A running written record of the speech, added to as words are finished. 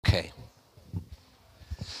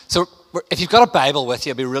So if you've got a Bible with you,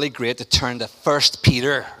 it'd be really great to turn to 1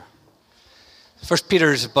 Peter. 1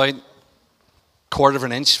 Peter is about a quarter of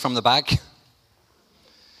an inch from the back.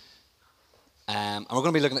 And we're going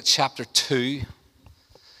to be looking at chapter 2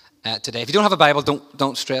 today. If you don't have a Bible,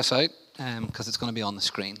 don't stress out, because it's going to be on the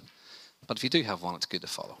screen. But if you do have one, it's good to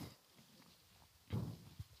follow.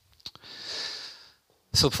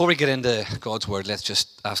 So before we get into God's Word, let's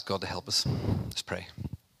just ask God to help us. Let's pray.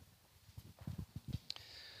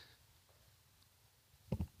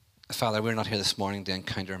 Father, we're not here this morning to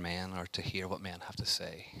encounter men or to hear what men have to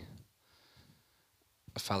say.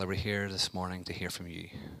 But Father, we're here this morning to hear from you.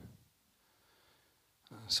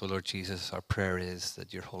 So Lord Jesus, our prayer is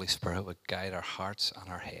that your Holy Spirit would guide our hearts and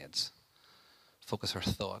our heads, focus our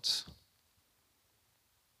thoughts.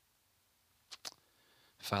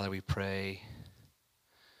 Father, we pray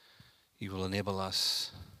you will enable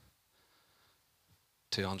us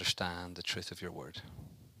to understand the truth of your word.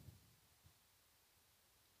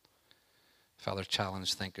 Father,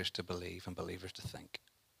 challenge thinkers to believe and believers to think.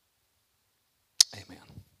 Amen.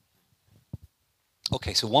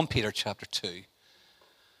 Okay, so 1 Peter chapter 2.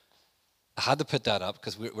 I had to put that up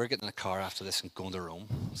because we're getting in a car after this and going to Rome,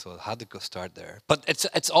 so I had to go start there. But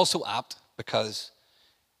it's also apt because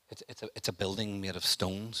it's a building made of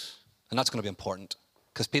stones, and that's going to be important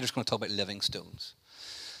because Peter's going to talk about living stones.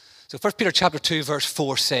 So 1 Peter chapter 2 verse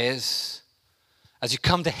 4 says, as you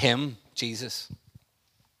come to him, Jesus,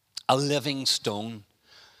 a living stone,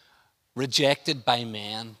 rejected by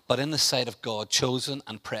men, but in the sight of God, chosen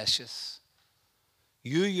and precious.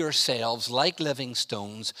 You yourselves, like living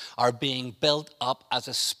stones, are being built up as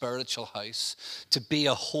a spiritual house to be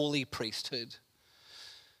a holy priesthood,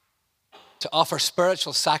 to offer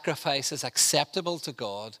spiritual sacrifices acceptable to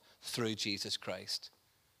God through Jesus Christ.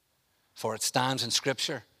 For it stands in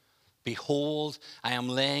Scripture, behold, I am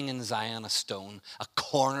laying in Zion a stone, a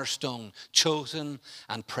cornerstone, chosen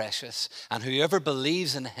and precious, and whoever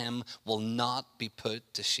believes in him will not be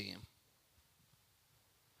put to shame.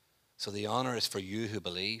 So the honor is for you who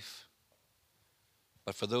believe.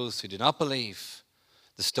 But for those who do not believe,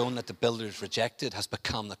 the stone that the builders rejected has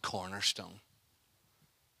become the cornerstone,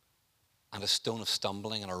 and a stone of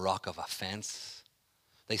stumbling and a rock of offense.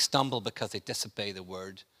 They stumble because they disobey the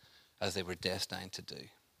word as they were destined to do.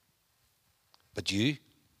 But you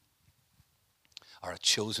are a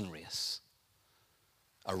chosen race,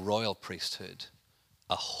 a royal priesthood,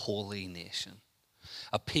 a holy nation,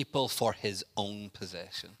 a people for his own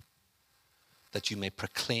possession, that you may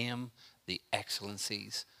proclaim the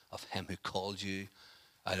excellencies of him who called you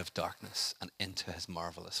out of darkness and into his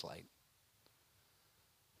marvelous light.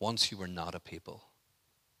 Once you were not a people,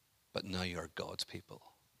 but now you are God's people.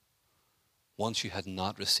 Once you had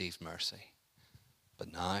not received mercy,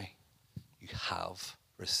 but now you have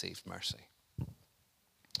received mercy.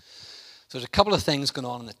 So there's a couple of things going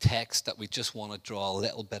on in the text that we just want to draw a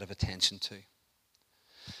little bit of attention to.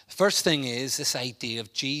 The first thing is this idea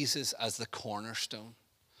of Jesus as the cornerstone.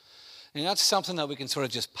 And that's something that we can sort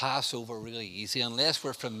of just pass over really easy unless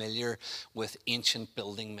we're familiar with ancient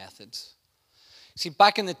building methods. See,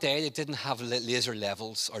 back in the day, they didn't have laser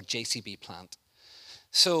levels or JCB plant.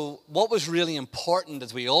 So what was really important,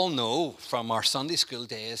 as we all know from our Sunday school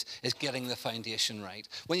days, is getting the foundation right.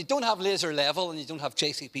 When you don't have laser level and you don't have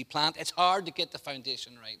JCB plant, it's hard to get the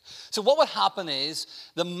foundation right. So what would happen is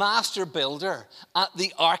the master builder,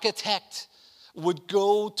 the architect, would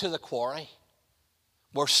go to the quarry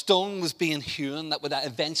where stone was being hewn that would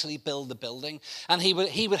eventually build the building. And he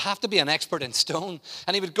would have to be an expert in stone.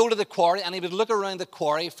 And he would go to the quarry and he would look around the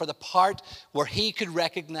quarry for the part where he could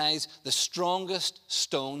recognize the strongest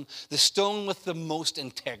stone, the stone with the most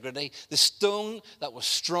integrity, the stone that was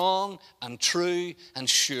strong and true and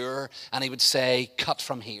sure. And he would say, cut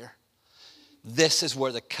from here. This is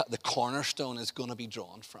where the cornerstone is going to be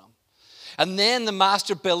drawn from. And then the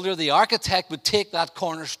master builder, the architect, would take that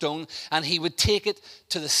cornerstone and he would take it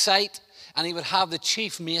to the site and he would have the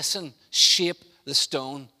chief mason shape the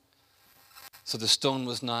stone. So the stone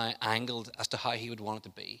was now angled as to how he would want it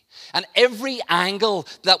to be. And every angle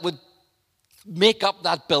that would make up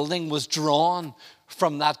that building was drawn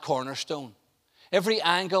from that cornerstone. Every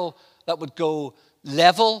angle that would go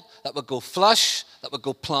level, that would go flush, that would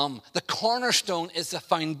go plumb. The cornerstone is the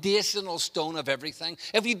foundational stone of everything.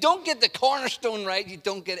 If you don't get the cornerstone right, you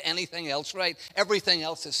don't get anything else right. Everything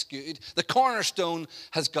else is skewed. The cornerstone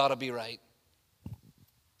has got to be right.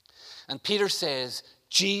 And Peter says,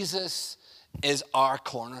 Jesus is our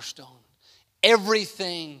cornerstone.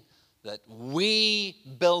 Everything that we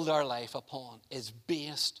build our life upon is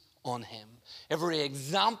based on him. Every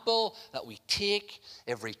example that we take,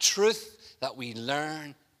 every truth that we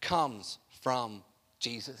learn comes from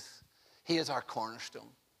Jesus. He is our cornerstone.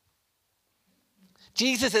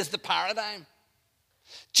 Jesus is the paradigm.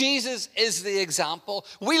 Jesus is the example.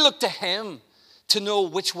 We look to him to know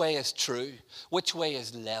which way is true, which way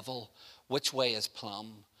is level, which way is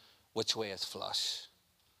plumb, which way is flush.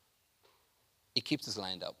 He keeps us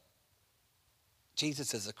lined up.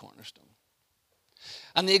 Jesus is the cornerstone.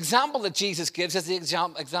 And the example that Jesus gives is the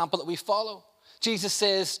example that we follow. Jesus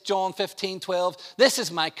says, John 15:12, this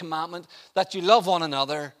is my commandment, that you love one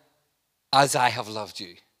another as I have loved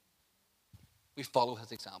you. We follow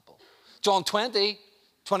his example. John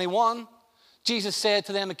 20:21, Jesus said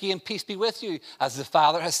to them again, peace be with you. As the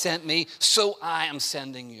Father has sent me, so I am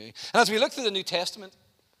sending you. And as we look through the New Testament,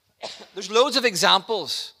 there's loads of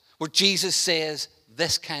examples where Jesus says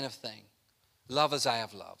this kind of thing. Love as I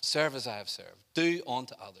have loved, serve as I have served, do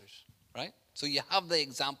unto others, right? So you have the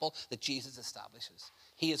example that Jesus establishes.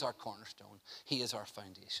 He is our cornerstone. He is our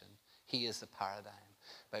foundation. He is the paradigm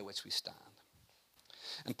by which we stand.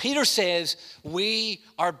 And Peter says we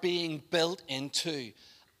are being built into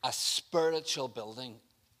a spiritual building.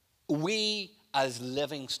 We as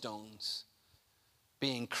living stones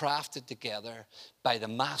being crafted together by the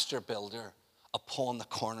master builder upon the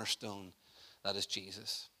cornerstone that is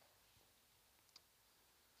Jesus.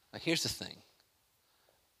 Now here's the thing.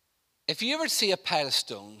 If you ever see a pile of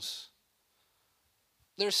stones,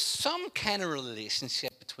 there's some kind of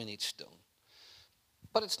relationship between each stone.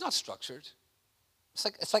 But it's not structured.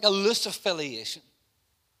 It's like a loose affiliation.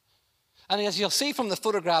 And as you'll see from the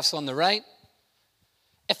photographs on the right,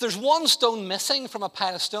 if there's one stone missing from a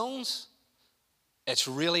pile of stones, it's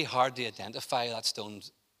really hard to identify that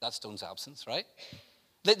stone's absence, right?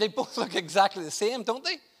 They both look exactly the same, don't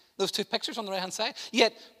they? Those two pictures on the right-hand side.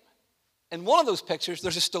 Yet, in one of those pictures,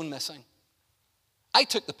 there's a stone missing. I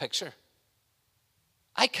took the picture.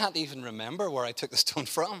 I can't even remember where I took the stone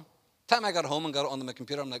from. The time I got home and got it onto my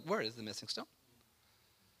computer, I'm like, where is the missing stone?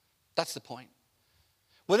 That's the point.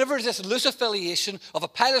 Whenever there's this loose affiliation of a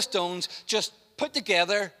pile of stones just put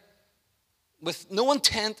together with no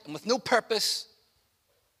intent and with no purpose,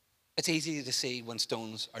 it's easy to see when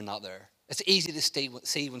stones are not there. It's easy to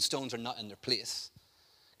see when stones are not in their place.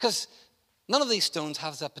 Because none of these stones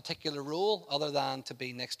has a particular role other than to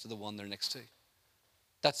be next to the one they're next to.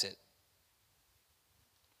 That's it.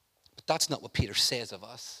 But that's not what Peter says of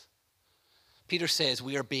us. Peter says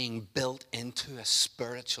we are being built into a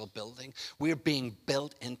spiritual building. We are being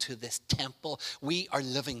built into this temple. We are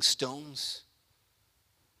living stones.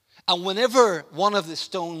 And whenever one of the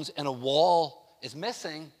stones in a wall is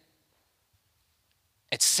missing,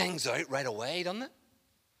 it sings out right away, doesn't it?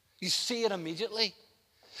 You see it immediately.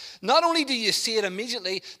 Not only do you see it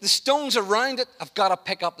immediately, the stones around it have got to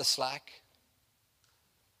pick up the slack.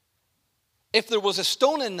 If there was a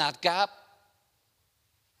stone in that gap,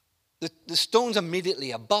 the stones immediately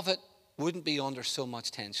above it wouldn't be under so much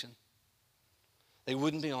tension. They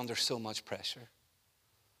wouldn't be under so much pressure.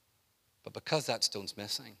 But because that stone's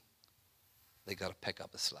missing, they got to pick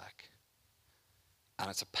up the slack. And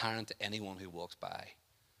it's apparent to anyone who walks by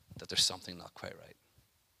that there's something not quite right.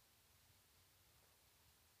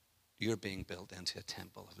 You're being built into a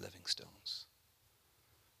temple of living stones.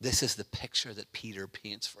 This is the picture that Peter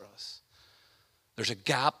paints for us. There's a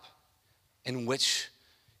gap in which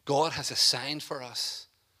God has assigned for us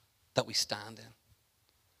that we stand in.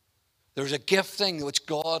 There's a gifting which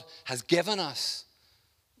God has given us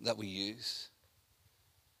that we use.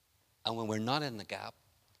 And when we're not in the gap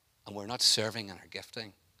and we're not serving in our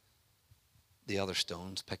gifting, the other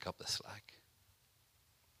stones pick up the slack.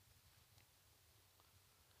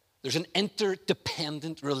 There's an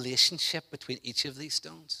interdependent relationship between each of these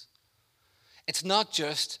stones. It's not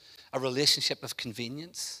just a relationship of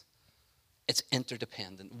convenience. It's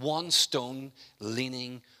interdependent. One stone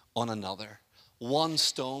leaning on another. One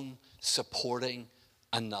stone supporting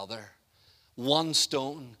another. One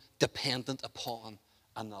stone dependent upon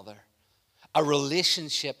another. A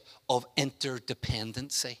relationship of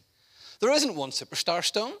interdependency. There isn't one superstar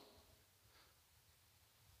stone.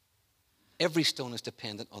 Every stone is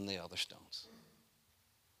dependent on the other stones.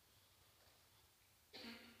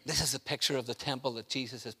 This is a picture of the temple that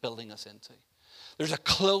Jesus is building us into. There's a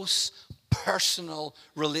close, personal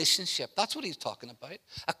relationship. That's what he's talking about.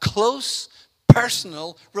 A close,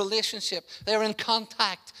 personal relationship. They're in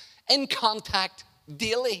contact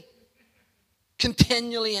daily.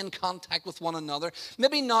 Continually in contact with one another.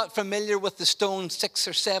 Maybe not familiar with the stone 6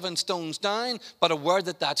 or 7 stones down, but aware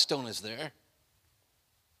that that stone is there.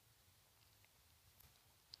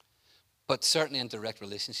 But certainly in direct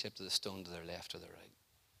relationship to the stone to their left or their right.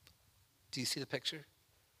 Do you see the picture?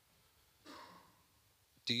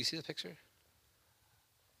 Do you see the picture?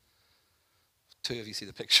 Two of you see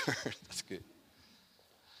the picture. That's good.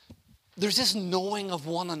 There's this knowing of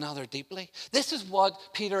one another deeply. This is what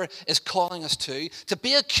Peter is calling us to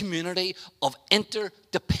be a community of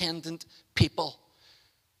interdependent people.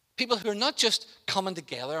 People who are not just coming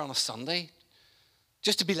together on a Sunday,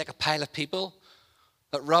 just to be like a pile of people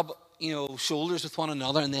that rub, shoulders with one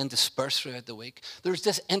another and then disperse throughout the week. There's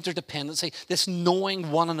this interdependency, this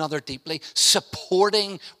knowing one another deeply,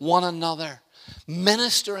 supporting one another,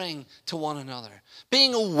 ministering to one another,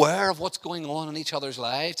 being aware of what's going on in each other's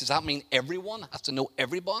lives. Does that mean everyone has to know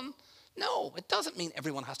everyone? No, it doesn't mean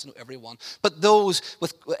everyone has to know everyone. But those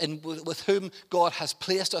with whom God has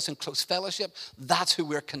placed us in close fellowship, that's who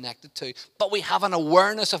we're connected to. But we have an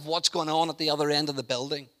awareness of what's going on at the other end of the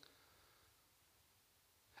building.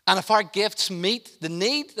 And if our gifts meet the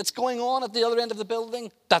need that's going on at the other end of the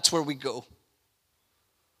building, that's where we go.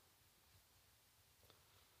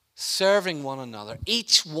 Serving one another,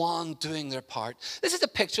 each one doing their part. This is a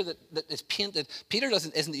picture that is painted. Peter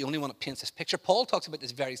isn't the only one that paints this picture. Paul talks about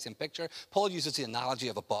this very same picture. Paul uses the analogy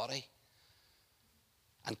of a body.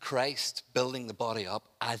 And Christ building the body up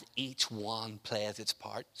as each one plays its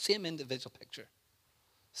part. Same individual picture.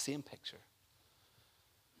 Same picture.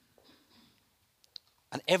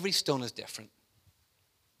 And every stone is different.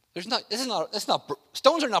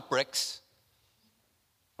 Stones are not bricks.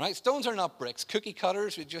 Right? Stones are not bricks. Cookie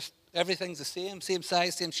cutters, everything's the same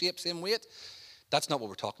size, same shape, same weight. That's not what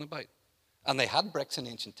we're talking about. And they had bricks in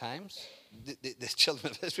ancient times. The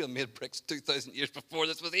children of Israel made bricks 2,000 years before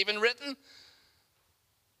this was even written.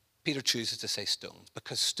 Peter chooses to say stones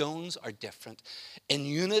because stones are different. In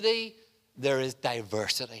unity, there is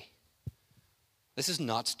diversity. This is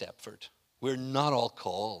not Stepford. We're not all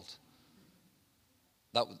called.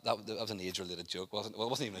 That was an age-related joke, wasn't it? Well, it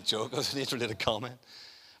wasn't even a joke. It was an age-related comment.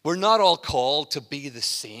 We're not all called to be the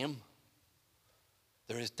same.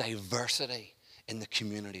 There is diversity in the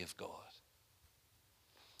community of God.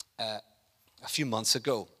 A few months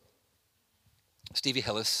ago, Stevie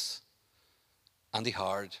Hillis, Andy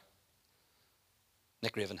Hard,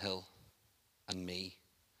 Nick Ravenhill, and me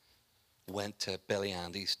went to Billy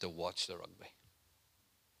Andy's to watch the rugby.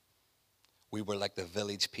 We were like the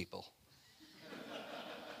village people.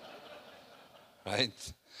 Right?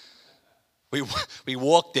 We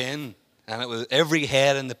walked in, and it was every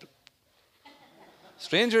head in the...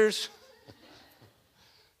 Strangers.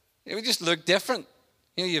 It would just look different.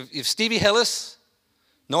 You've Stevie Hillis,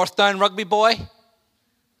 North Down rugby boy.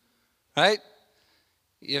 Right?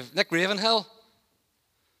 You've Nick Ravenhill.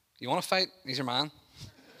 You want to fight? He's your man.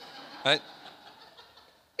 Right?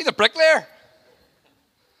 He's a bricklayer.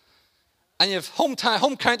 And you have home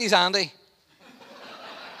counties Andy.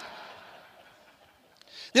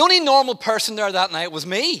 The only normal person there that night was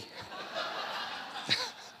me.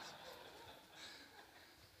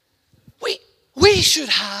 We should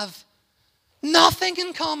have nothing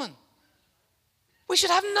in common. We should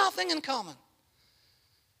have nothing in common.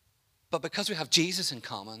 But because we have Jesus in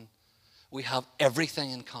common, we have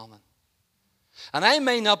everything in common. And I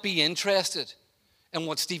may not be interested in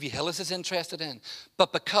what Stevie Hillis is interested in,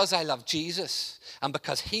 but because I love Jesus and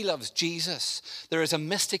because he loves Jesus, there is a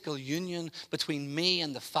mystical union between me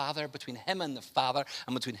and the Father, between him and the Father,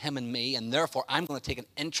 and between him and me, and therefore I'm going to take an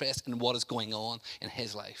interest in what is going on in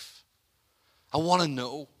his life. I want to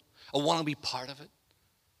know. I want to be part of it.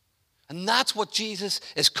 And that's what Jesus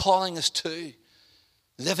is calling us to.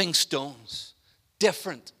 Living stones,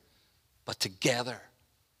 different, but together,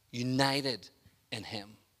 united in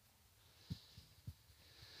him.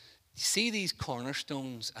 You see these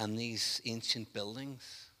cornerstones and these ancient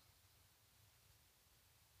buildings?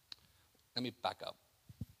 Let me back up.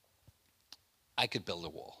 I could build a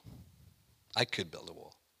wall.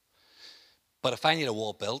 But if I need a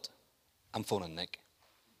wall built, I'm phoning Nick.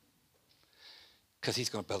 Because he's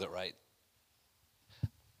going to build it right.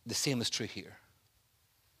 The same is true here.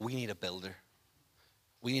 We need a builder.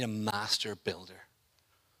 We need a master builder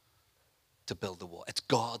to build the wall. It's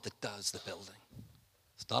God that does the building.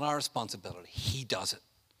 It's not our responsibility. He does it.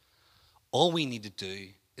 All we need to do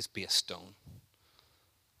is be a stone.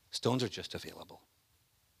 Stones are just available.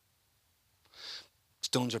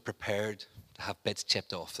 Stones are prepared to have bits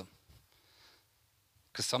chipped off them.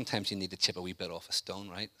 Because sometimes you need to chip a wee bit off a stone,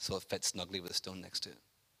 right? So it fits snugly with a stone next to it.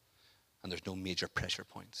 And there's no major pressure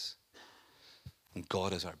points. And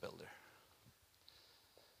God is our builder.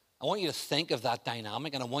 I want you to think of that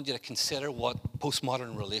dynamic, and I want you to consider what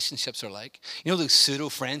postmodern relationships are like. You know those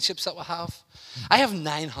pseudo-friendships that we have? I have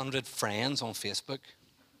 900 friends on Facebook.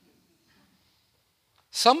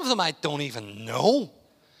 Some of them I don't even know.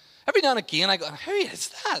 Every now and again I go, who is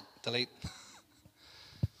that? Delete.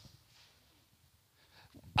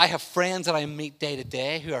 I have friends that I meet day to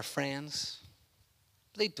day who are friends.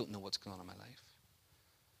 They don't know what's going on in my life.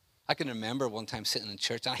 I can remember one time sitting in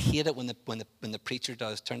church, and I hate it when the preacher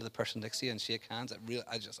does turn to the person next to you and shake hands.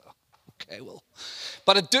 I just, okay, well.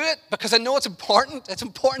 But I do it because I know it's important. It's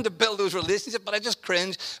important to build those relationships, but I just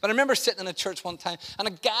cringe. But I remember sitting in a church one time, and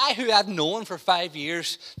a guy who I'd known for 5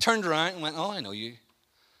 years turned around and went, oh, I know you.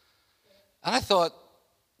 And I thought,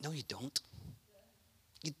 no, you don't.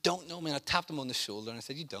 You don't know me. And I tapped him on the shoulder, and I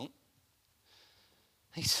said, you don't.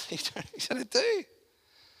 He said, I do.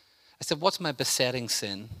 I said, what's my besetting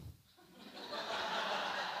sin?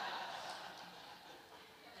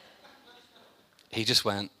 He just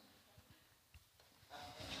went.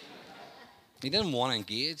 He didn't want to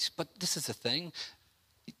engage, but this is the thing.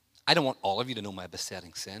 I don't want all of you to know my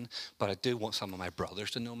besetting sin, but I do want some of my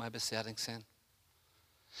brothers to know my besetting sin.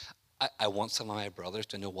 I want some of my brothers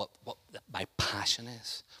to know what my passion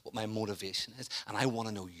is, what my motivation is, and I want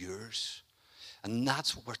to know yours. And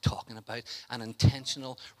that's what we're talking about, an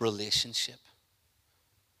intentional relationship.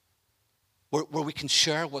 Where we can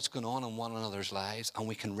share what's going on in one another's lives, and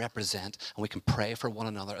we can represent and we can pray for one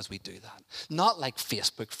another as we do that. Not like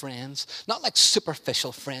Facebook friends, not like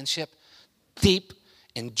superficial friendship, deep,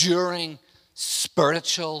 enduring,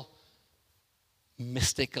 spiritual,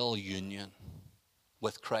 mystical union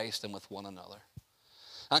with Christ and with one another.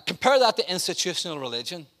 And compare that to institutional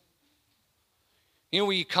religion. You know,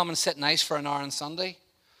 where you come and sit nice for an hour on Sunday?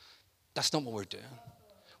 That's not what we're doing.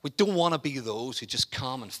 We don't want to be those who just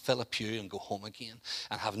come and fill a pew and go home again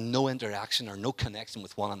and have no interaction or no connection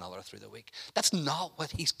with one another through the week. That's not what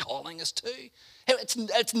he's calling us to.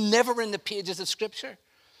 It's never in the pages of Scripture.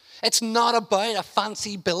 It's not about a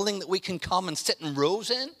fancy building that we can come and sit in rows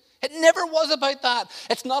in. It never was about that.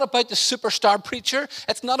 It's not about the superstar preacher.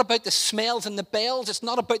 It's not about the smells and the bells. It's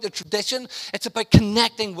not about the tradition. It's about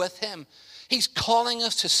connecting with him. He's calling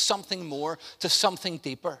us to something more, to something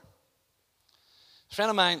deeper. A friend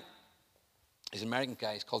of mine, he's an American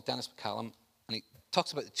guy, he's called Dennis McCallum, and he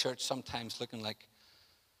talks about the church sometimes looking like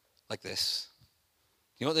this.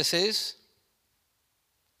 You know what this is?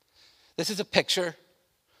 This is a picture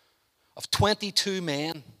of 22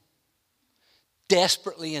 men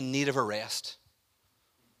desperately in need of a rest,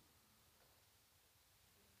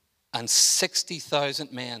 and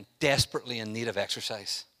 60,000 men desperately in need of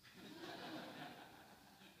exercise.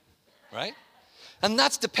 Right? And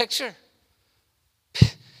that's the picture.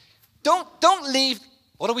 Don't leave.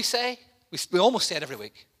 What do we say? We almost say it every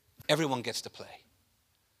week. Everyone gets to play.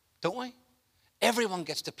 Don't we? Everyone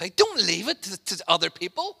gets to play. Don't leave it to other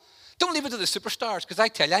people. Don't leave it to the superstars. Because I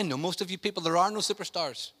tell you, I know most of you people, there are no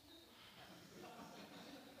superstars.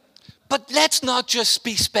 But let's not just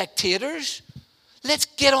be spectators. Let's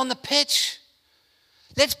get on the pitch.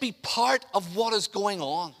 Let's be part of what is going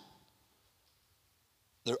on.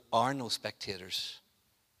 There are no spectators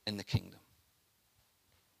in the kingdom.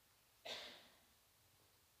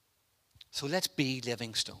 So let's be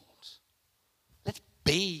living stones. Let's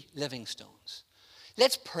be living stones.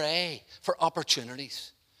 Let's pray for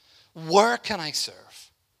opportunities. Where can I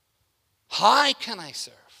serve? How can I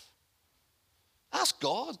serve? Ask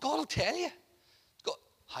God. God will tell you. God,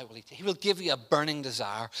 how will he tell you? He will give you a burning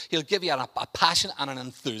desire. He'll give you a passion and an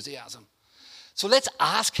enthusiasm. So let's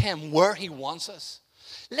ask him where he wants us.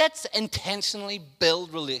 Let's intentionally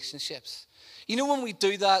build relationships. You know, when we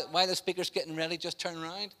do that, while the speaker's getting ready, just turn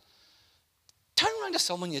around. Turn around to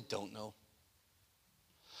someone you don't know.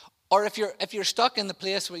 Or if you're stuck in the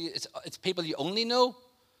place where it's people you only know,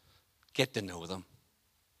 get to know them.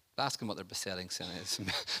 Ask them what their besetting sin is.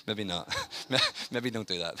 Maybe not. Maybe don't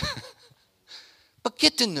do that. But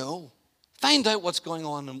get to know. Find out what's going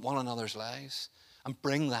on in one another's lives and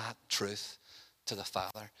bring that truth to the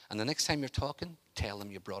Father. And the next time you're talking, tell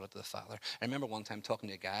them you brought it to the Father. I remember one time talking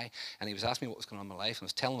to a guy, and he was asking me what was going on in my life, and I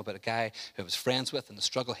was telling him about a guy who I was friends with and the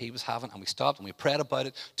struggle he was having, and we stopped and we prayed about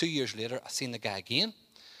it. 2 years later, I seen the guy again,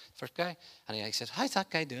 first guy, and he said, how's that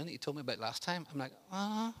guy doing that you told me about last time? I'm like,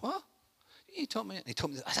 what? He told me. And he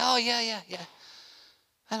told me, I said, oh, yeah.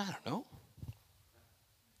 And I don't know.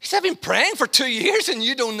 He said, I've been praying for 2 years and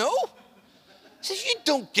you don't know? He says, you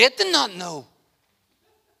don't get to not know.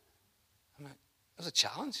 I'm like, that was a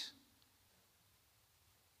challenge.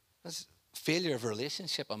 That's failure of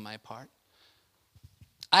relationship on my part.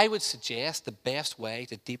 I would suggest the best way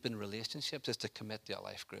to deepen relationships is to commit to a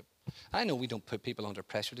life group. I know we don't put people under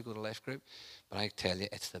pressure to go to a life group, but I tell you,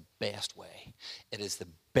 it's the best way. It is the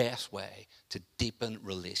best way to deepen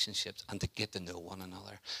relationships and to get to know one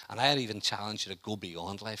another. And I'd even challenge you to go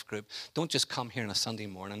beyond life group. Don't just come here on a Sunday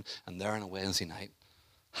morning and there on a Wednesday night.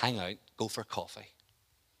 Hang out, go for coffee,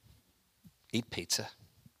 eat pizza,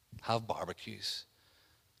 have barbecues,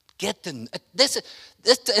 get to, this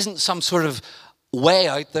isn't some sort of way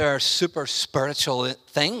out there, super spiritual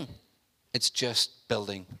thing. It's just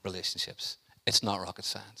building relationships. It's not rocket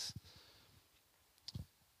science.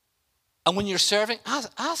 And when you're serving,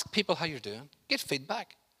 ask people how you're doing. Get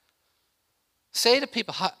feedback. Say to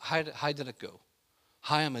people, how did it go?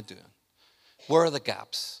 How am I doing? Where are the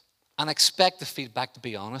gaps? And expect the feedback to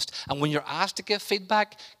be honest. And when you're asked to give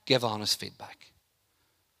feedback, give honest feedback.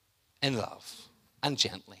 In love and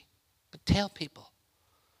gently. But tell people.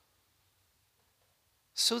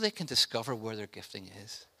 So they can discover where their gifting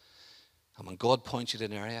is. And when God points you to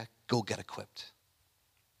an area, go get equipped.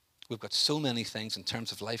 We've got so many things in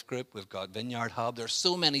terms of life group. We've got Vineyard Hub. There are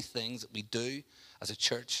so many things that we do as a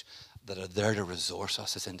church that are there to resource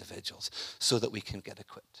us as individuals so that we can get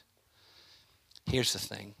equipped. Here's the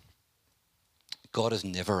thing. God has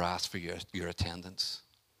never asked for your attendance.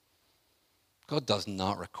 God does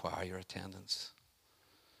not require your attendance.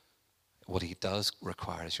 What he does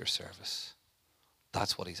require is your service.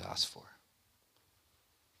 That's what he's asked for.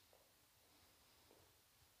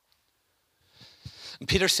 And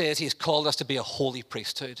Peter says he has called us to be a holy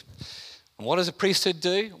priesthood. And what does a priesthood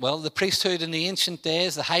do? Well, the priesthood in the ancient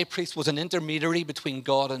days, the high priest was an intermediary between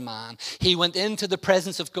God and man. He went into the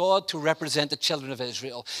presence of God to represent the children of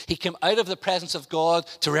Israel. He came out of the presence of God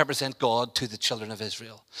to represent God to the children of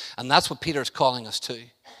Israel. And that's what Peter is calling us to.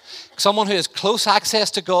 Someone who has close access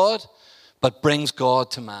to God, but brings God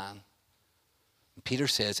to man. And Peter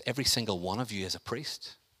says every single one of you is a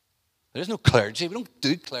priest. There's no clergy. We don't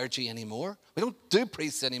do clergy anymore. We don't do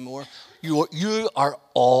priests anymore. You are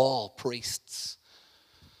all priests.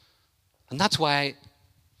 And that's why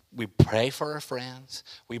we pray for our friends.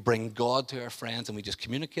 We bring God to our friends and we just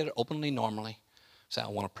communicate it openly, normally. Say, I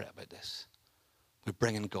want to pray about this. We're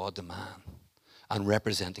bringing God to man and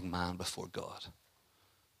representing man before God.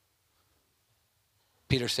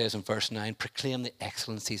 Peter says in verse 9, proclaim the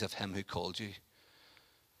excellencies of him who called you.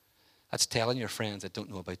 That's telling your friends that don't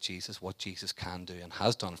know about Jesus what Jesus can do and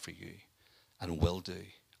has done for you and will do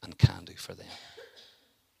and can do for them.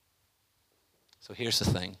 So here's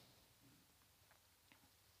the thing.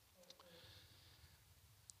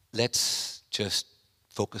 Let's just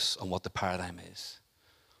focus on what the paradigm is.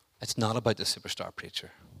 It's not about the superstar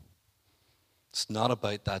preacher. It's not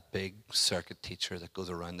about that big circuit teacher that goes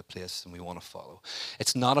around the place and we want to follow.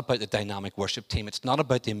 It's not about the dynamic worship team. It's not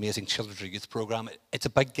about the amazing children's youth program. It's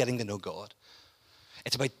about getting to know God.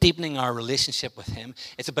 It's about deepening our relationship with him.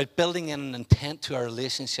 It's about building in an intent to our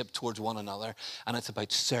relationship towards one another. And it's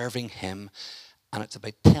about serving him. And it's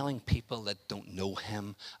about telling people that don't know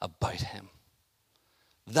him about him.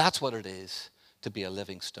 That's what it is to be a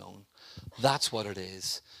living stone. That's what it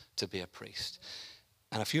is to be a priest.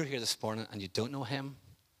 And if you're here this morning and you don't know him,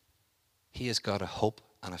 he has got a hope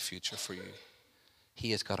and a future for you.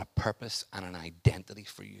 He has got a purpose and an identity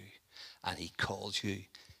for you. And he calls you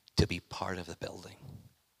to be part of the building.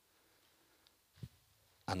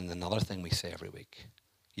 And another thing we say every week,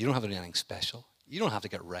 you don't have to do anything special. You don't have to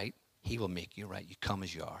get right. He will make you right. You come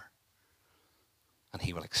as you are. And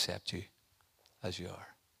he will accept you as you are.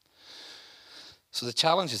 So the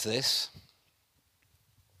challenge is this.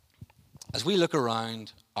 As we look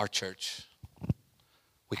around our church,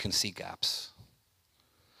 we can see gaps.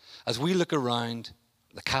 As we look around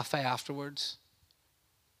the cafe afterwards,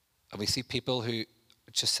 and we see people who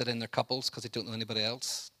just sit in their couples because they don't know anybody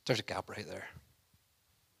else, there's a gap right there.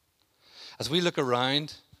 As we look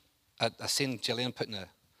around, I've seen Gillian putting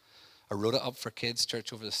a rota up for kids'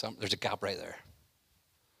 church over the summer, there's a gap right there.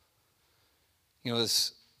 You know,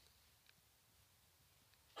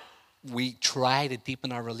 we try to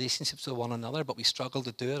deepen our relationships with one another, but we struggle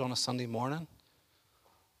to do it on a Sunday morning.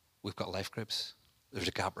 We've got life groups. There's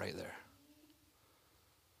a gap right there.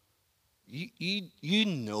 You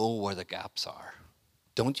know where the gaps are,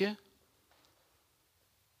 don't you?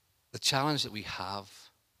 The challenge that we have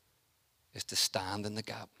is to stand in the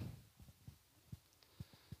gap.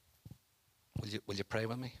 Will you pray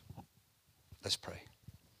with me? Let's pray.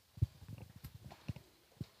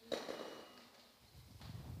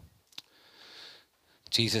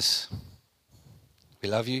 Jesus, we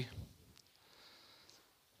love you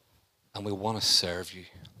and we want to serve you.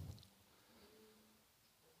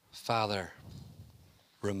 Father,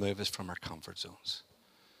 remove us from our comfort zones.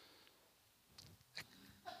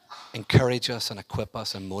 Encourage us and equip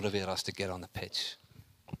us and motivate us to get on the pitch.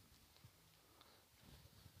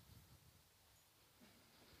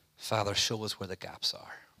 Father, show us where the gaps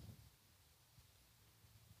are.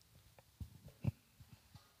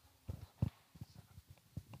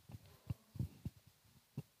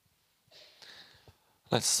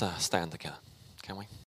 Let's stand together, can we?